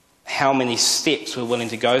 how many steps we're willing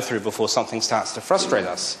to go through before something starts to frustrate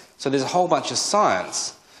us. So there's a whole bunch of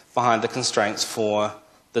science behind the constraints for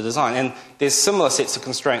the design. And there's similar sets of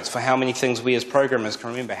constraints for how many things we as programmers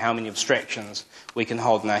can remember, how many abstractions we can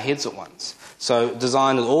hold in our heads at once. So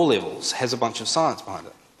design at all levels has a bunch of science behind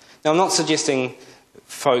it. Now, I'm not suggesting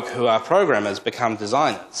folk who are programmers become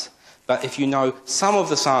designers, but if you know some of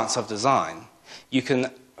the science of design, you can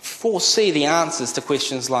foresee the answers to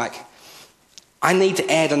questions like, I need to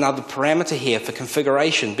add another parameter here for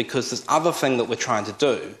configuration because this other thing that we're trying to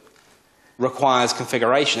do requires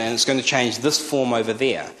configuration and it's going to change this form over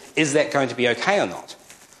there. Is that going to be okay or not?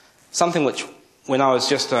 Something which, when I was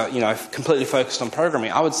just completely focused on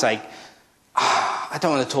programming, I would say, I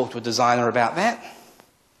don't want to talk to a designer about that.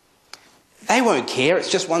 They won't care. It's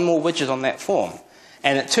just one more widget on that form.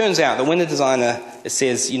 And it turns out that when a designer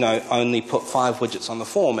says, only put 5 widgets on the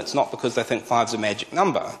form, it's not because they think 5's a magic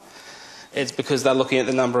number. It's because they're looking at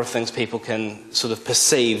the number of things people can sort of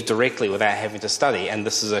perceive directly without having to study. And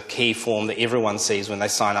this is a key form that everyone sees when they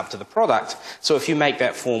sign up to the product. So if you make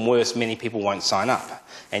that form worse, many people won't sign up.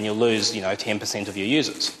 And you'll lose, 10% of your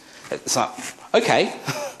users. It's like, okay,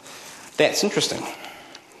 that's interesting.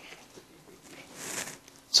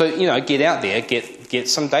 So, get out there, get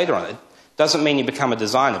some data on it. Doesn't mean you become a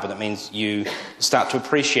designer, but it means you start to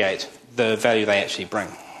appreciate the value they actually bring.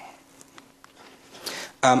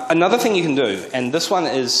 Another thing you can do, and this one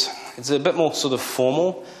it's a bit more sort of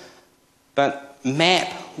formal, but map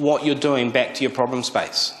what you're doing back to your problem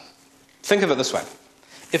space. Think of it this way.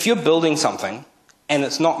 If you're building something and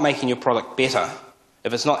it's not making your product better,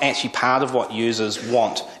 if it's not actually part of what users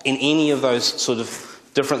want in any of those sort of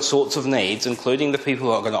different sorts of needs, including the people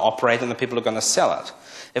who are going to operate and the people who are going to sell it,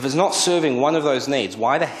 if it's not serving one of those needs,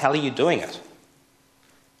 why the hell are you doing it?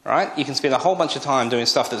 Right? You can spend a whole bunch of time doing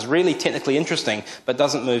stuff that's really technically interesting but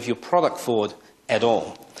doesn't move your product forward at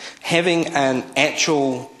all. Having an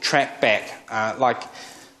actual track back,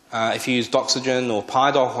 if you use Doxygen or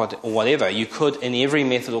PyDoc or whatever, you could, in every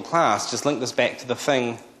method or class, just link this back to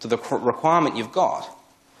the requirement you've got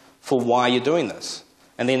for why you're doing this.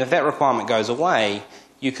 And then if that requirement goes away,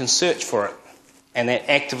 you can search for it and then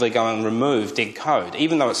actively go and remove dead code.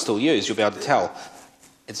 Even though it's still used, you'll be able to tell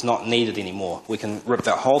it's not needed anymore. We can rip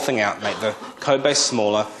that whole thing out, make the code base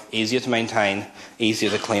smaller, easier to maintain, easier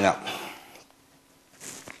to clean up.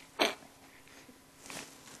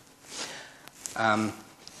 I'd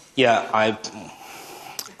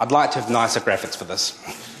like to have nicer graphics for this.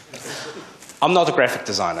 I'm not a graphic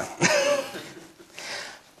designer.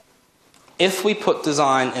 If we put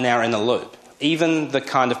design in our inner loop, even the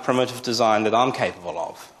kind of primitive design that I'm capable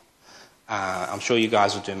of, I'm sure you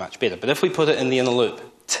guys will do much better, but if we put it in the inner loop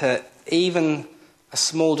to even a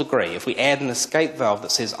small degree, if we add an escape valve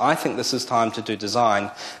that says, I think this is time to do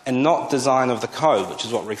design, and not design of the code, which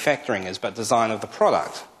is what refactoring is, but design of the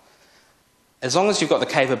product, as long as you've got the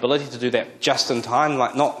capability to do that just in time,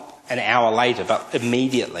 like not an hour later, but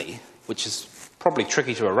immediately, which is probably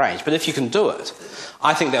tricky to arrange, but if you can do it,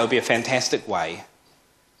 I think that would be a fantastic way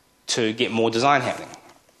to get more design happening.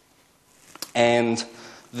 And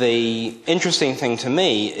the interesting thing to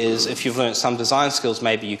me is if you've learned some design skills,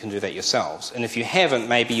 maybe you can do that yourselves. And if you haven't,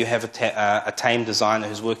 maybe you have a team designer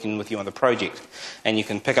who's working with you on the project, and you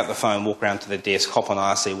can pick up the phone, walk around to their desk, hop on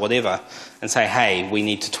IRC, whatever, and say, hey, we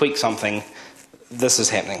need to tweak something, this is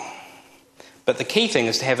happening. But the key thing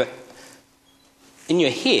is to have it in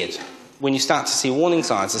your head when you start to see warning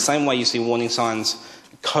signs, the same way you see warning signs,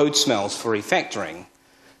 code smells for refactoring.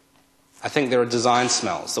 I think there are design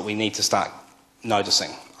smells that we need to start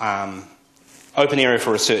noticing. Open area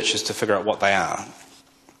for research is to figure out what they are.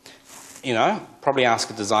 You know, probably ask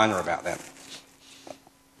a designer about that.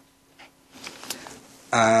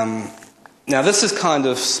 Now this is kind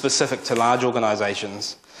of specific to large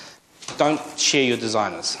organizations. Don't share your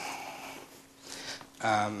designers.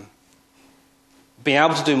 Being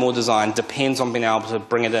able to do more design depends on being able to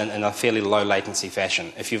bring it in a fairly low latency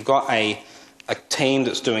fashion. If you've got a team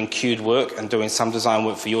that's doing queued work and doing some design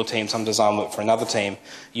work for your team, some design work for another team,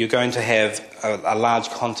 you're going to have a large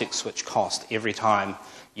context switch cost every time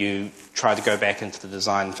you try to go back into the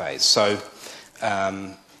design phase. So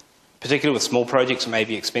particularly with small projects, it may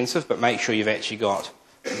be expensive, but make sure you've actually got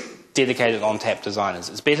dedicated on-tap designers.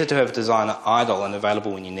 It's better to have a designer idle and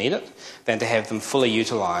available when you need it than to have them fully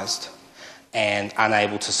utilised and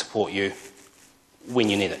unable to support you when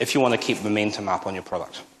you need it, if you want to keep momentum up on your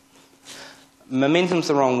product. Momentum's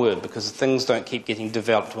the wrong word because things don't keep getting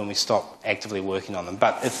developed when we stop actively working on them,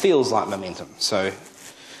 but it feels like momentum. So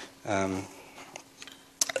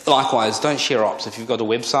likewise, don't share ops. If you've got a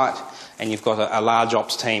website and you've got a large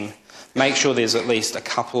ops team, make sure there's at least a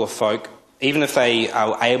couple of folk, even if they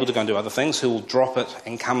are able to go and do other things, who will drop it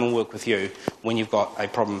and come and work with you when you've got a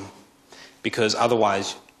problem, because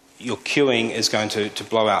otherwise your queuing is going to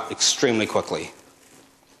blow out extremely quickly.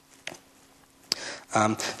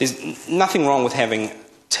 There's nothing wrong with having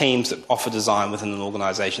teams that offer design within an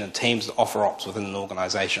organisation and teams that offer ops within an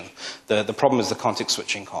organisation. The problem is the context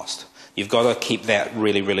switching cost. You've got to keep that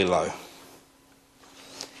really, really low.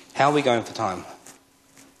 How are we going for time?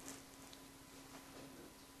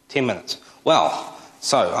 10 minutes. Well,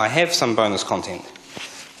 so I have some bonus content.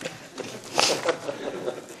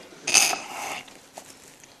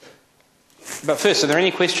 But first, are there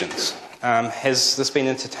any questions? Has this been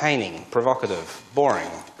entertaining, provocative, boring?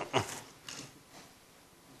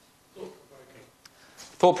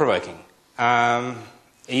 Thought-provoking. Are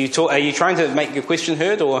you trying to make your question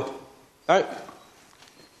heard, or no?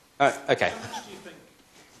 Oh, okay. How much do you think,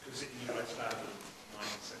 because you guys started in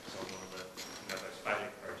 96 on one of those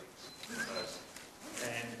failing projects,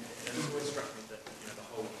 and it always struck me that the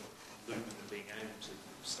whole movement of being able to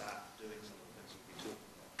start doing some of the things we've been talking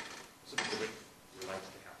about sort of directly relates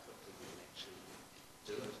to how quickly we can actually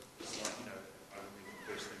do it. It's like, I remember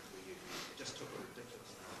the first things we used, it just took a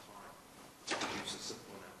ridiculous amount of time to produce a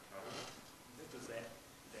simple amount of code. Does that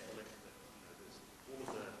link that there's all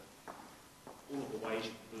of the ways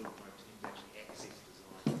you can build remote teams actually access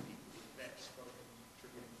design for people? Do you think that's got a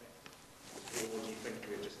contributing factor? Or do you think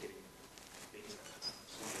we're just getting better?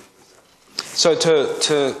 So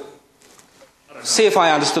to see if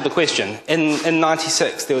I understood the question, in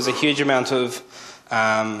 96 there was a huge amount of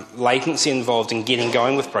latency involved in getting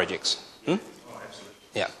going with projects. Oh, absolutely.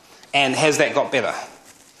 Yeah. And has that got better?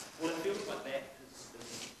 Well, it feels like that is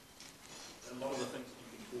a lot of the things that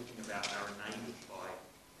you've been talking about are enabled by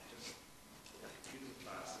just computing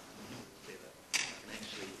fast and better. And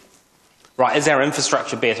actually, Right, is our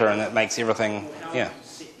infrastructure better and it makes everything... how Yeah. do you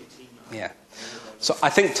set your team up? Yeah. So I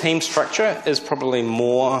think team structure is probably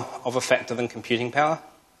more of a factor than computing power.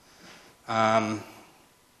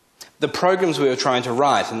 The programs we were trying to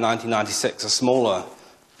write in 1996 are smaller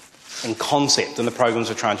in concept than the programs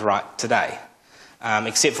we're trying to write today,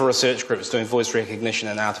 except for research groups doing voice recognition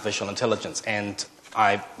and artificial intelligence, and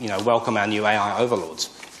I welcome our new AI overlords.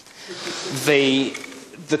 The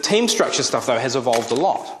team structure stuff, though, has evolved a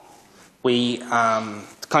lot. We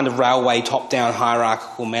kind of railway top-down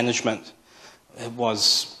hierarchical management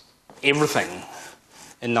was everything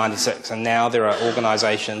in 96, and now there are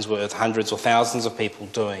organisations with hundreds or thousands of people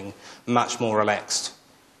doing much more relaxed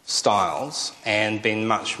styles and being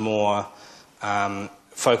much more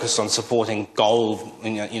focused on supporting goal.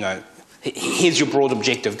 Here's your broad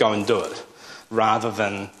objective, go and do it, rather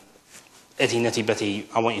than itty nitty bitty.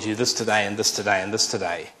 I want you to do this today and this today and this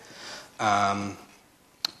today.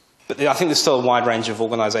 But I think there's still a wide range of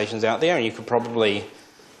organisations out there, and you could probably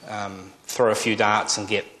throw a few darts and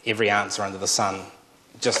get every answer under the sun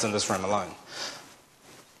just in this room alone.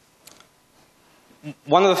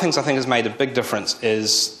 One of the things I think has made a big difference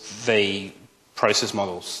is the process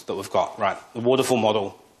models that we've got, right? The waterfall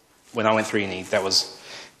model, when I went through uni, that was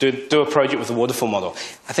do a project with the waterfall model.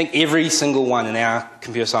 I think every single one in our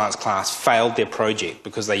computer science class failed their project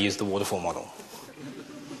because they used the waterfall model.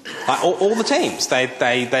 Like all the teams,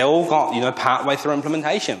 they all got, you know, partway through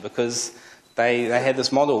implementation because they had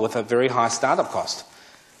this model with a very high startup cost.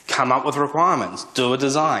 Come up with requirements, do a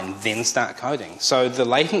design, then start coding. So the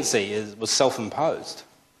latency was self-imposed.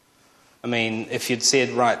 I mean, if you'd said,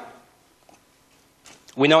 right,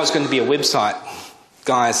 we know it's going to be a website,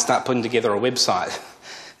 guys start putting together a website,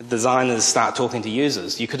 designers start talking to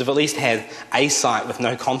users, you could have at least had a site with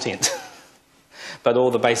no content, but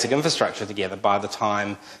all the basic infrastructure together by the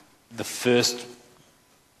time the first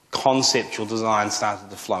conceptual design started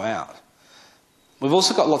to flow out. We've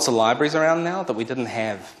also got lots of libraries around now that we didn't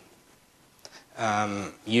have.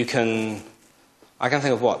 I can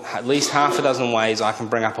think of at least half a dozen ways I can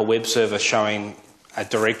bring up a web server showing a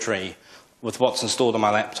directory with what's installed on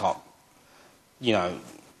my laptop. You know,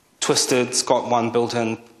 Twisted's got one built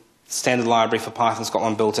in, standard library for Python's got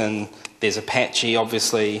one built in, there's Apache,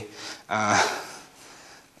 obviously. I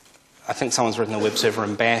think someone's written a web server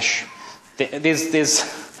in Bash.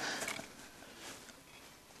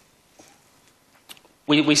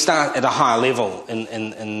 We start at a higher level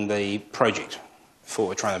in the project for what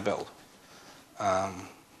we're trying to build.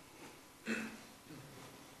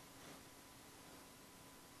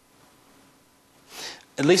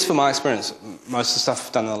 At least for my experience, most of the stuff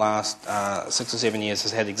I've done in the last 6 or 7 years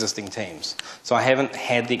has had existing teams. So I haven't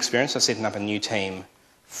had the experience of setting up a new team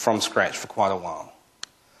from scratch for quite a while.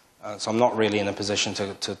 So I'm not really in a position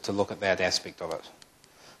to look at that aspect of it.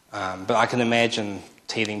 But I can imagine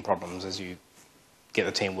teething problems as you get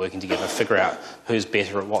the team working together, figure out who's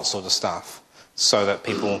better at what sort of stuff, so that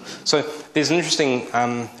people... So there's an interesting...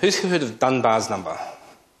 who's heard of Dunbar's number?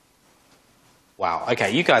 Wow,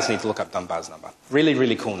 okay, you guys need to look up Dunbar's number. Really,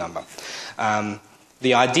 really cool number.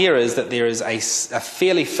 The idea is that there is a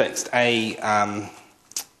fairly fixed,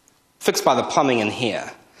 fixed by the plumbing in here,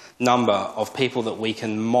 number of people that we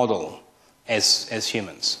can model as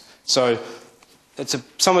humans. So it's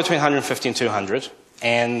somewhere between 150 and 200,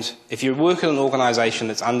 and if you work in an organisation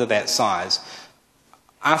that's under that size,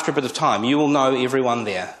 after a bit of time, you will know everyone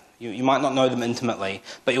there. You might not know them intimately,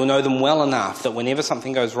 but you'll know them well enough that whenever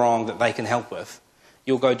something goes wrong that they can help with,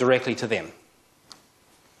 you'll go directly to them.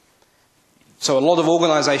 So a lot of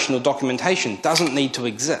organisational documentation doesn't need to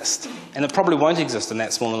exist, and it probably won't exist in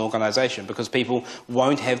that small an organisation because people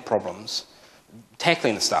won't have problems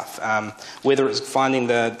tackling the stuff. Whether it's finding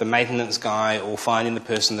the maintenance guy or finding the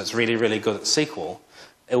person that's really, really good at SQL,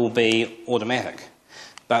 it will be automatic.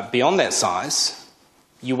 But beyond that size,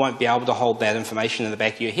 you won't be able to hold that information in the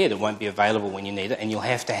back of your head. It won't be available when you need it, and you'll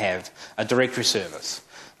have to have a directory service,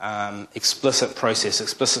 explicit process,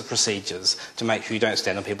 explicit procedures to make sure you don't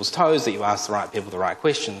stand on people's toes, that you ask the right people the right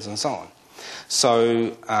questions, and so on.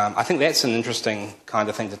 So I think that's an interesting kind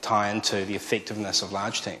of thing to tie into the effectiveness of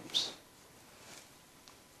large teams.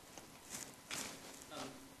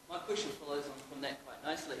 My question follows on from that quite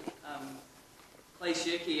nicely. Clay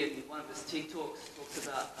Shirky, in one of his TED Talks, talks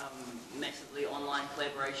about massively online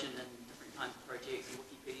collaboration and different kinds of projects, and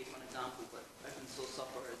Wikipedia is one example, but open source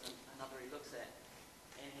software is another he looks at.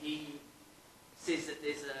 And he says that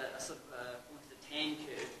there's a sort of almost a tan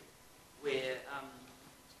curve where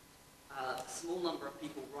a small number of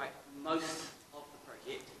people write most of the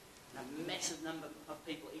project, and a massive number of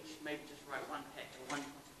people each maybe just write one patch or one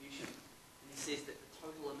contribution. And he says that the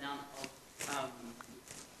total amount of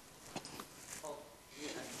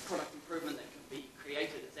product improvement that can be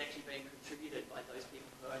created is actually being contributed by those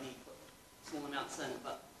people who only put small amounts in,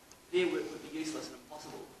 but their work would be useless and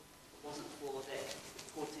impossible if it wasn't for that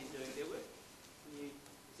core team doing their work.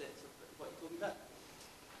 Is that sort of what you're talking about?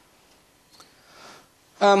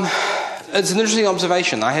 It's an interesting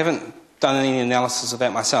observation. I haven't done any analysis of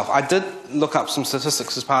that myself. I did look up some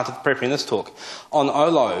statistics as part of preparing this talk on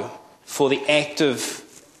OLO for the active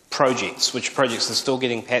projects, which projects are still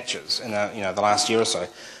getting patches in the last year or so.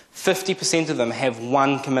 50% of them have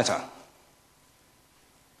one committer.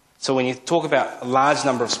 So when you talk about a large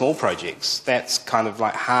number of small projects, that's kind of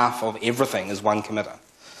like half of everything is one committer.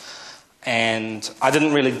 And I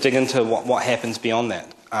didn't really dig into what happens beyond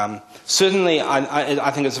that. Certainly,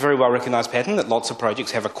 I think it's a very well-recognised pattern that lots of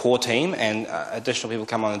projects have a core team and additional people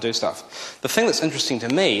come on and do stuff. The thing that's interesting to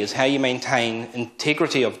me is how you maintain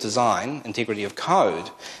integrity of design, integrity of code,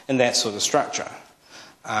 in that sort of structure.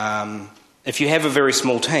 If you have a very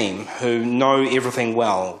small team who know everything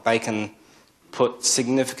well, they can put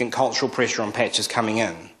significant cultural pressure on patches coming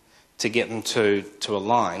in to get them to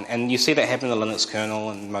align. And you see that happen in the Linux kernel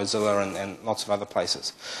and Mozilla and lots of other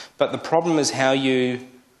places. But the problem is how you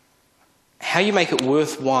make it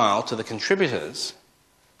worthwhile to the contributors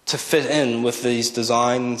to fit in with these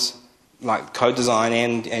designs, like code design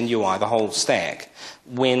and UI, the whole stack,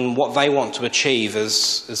 when what they want to achieve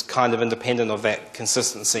is kind of independent of that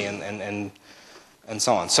consistency and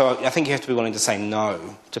so on. So I think you have to be willing to say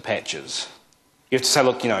no to patches. You have to say,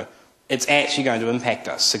 look, it's actually going to impact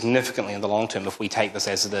us significantly in the long term if we take this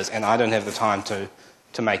as it is, and I don't have the time to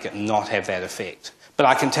make it not have that effect. But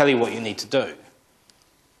I can tell you what you need to do.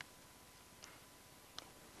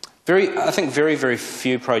 I think very, very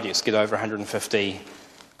few projects get over 150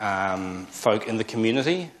 folk in the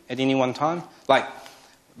community at any one time. Like,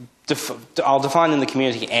 I'll define in the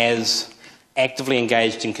community as actively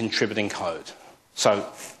engaged in contributing code. So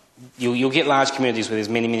you'll get large communities where there's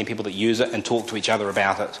many, many people that use it and talk to each other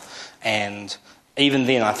about it. And even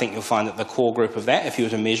then, I think you'll find that the core group of that, if you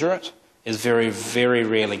were to measure it, is very, very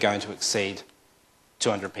rarely going to exceed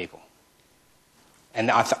 200 people. And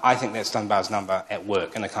I think that's Dunbar's number at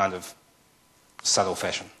work in a kind of subtle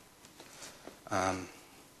fashion.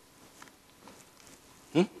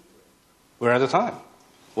 We're out of time.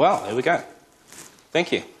 Well, there we go.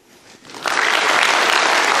 Thank you.